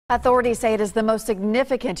Authorities say it is the most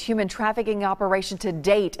significant human trafficking operation to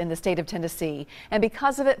date in the state of Tennessee. And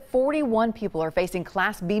because of it, 41 people are facing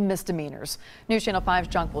Class B misdemeanors. News Channel 5's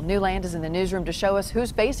Jonquil Newland is in the newsroom to show us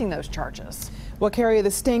who's facing those charges. Well, Carrie,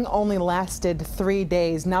 the sting only lasted 3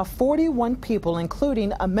 days. Now 41 people,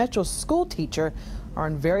 including a Metro school teacher, are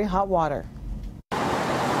in very hot water.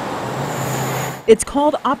 It's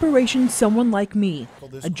called Operation Someone Like Me,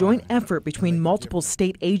 a joint effort between multiple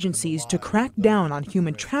state agencies to crack down on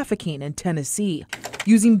human trafficking in Tennessee.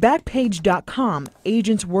 Using Backpage.com,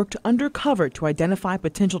 agents worked undercover to identify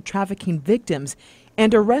potential trafficking victims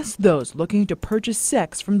and arrest those looking to purchase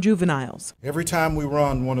sex from juveniles. Every time we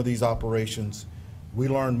run one of these operations, we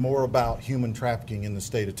learn more about human trafficking in the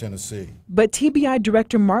state of Tennessee. But TBI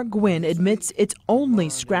Director Mark Gwynn admits it's only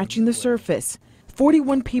scratching the surface.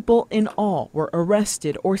 41 people in all were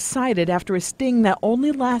arrested or cited after a sting that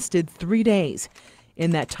only lasted 3 days.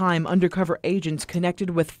 In that time, undercover agents connected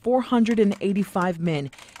with 485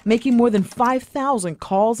 men, making more than 5,000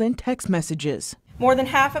 calls and text messages. More than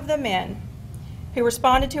half of the men who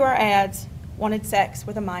responded to our ads wanted sex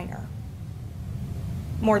with a minor.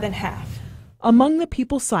 More than half. Among the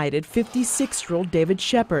people cited, 56-year-old David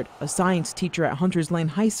Shepard, a science teacher at Hunters Lane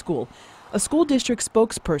High School. A school district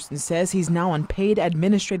spokesperson says he's now on paid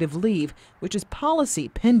administrative leave, which is policy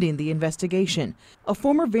pending the investigation. A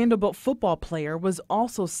former Vanderbilt football player was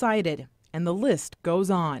also cited, and the list goes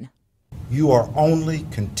on. You are only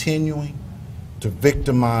continuing to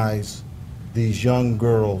victimize these young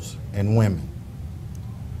girls and women.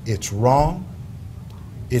 It's wrong,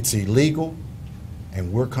 it's illegal,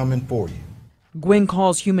 and we're coming for you. Gwynn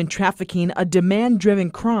calls human trafficking a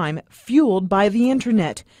demand-driven crime fueled by the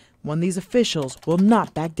internet, one these officials will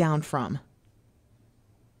not back down from.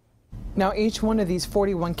 Now, each one of these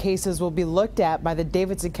 41 cases will be looked at by the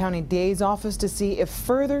Davidson County DA's office to see if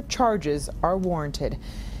further charges are warranted.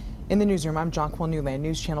 In the newsroom, I'm Jonquil Newland,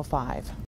 News Channel 5.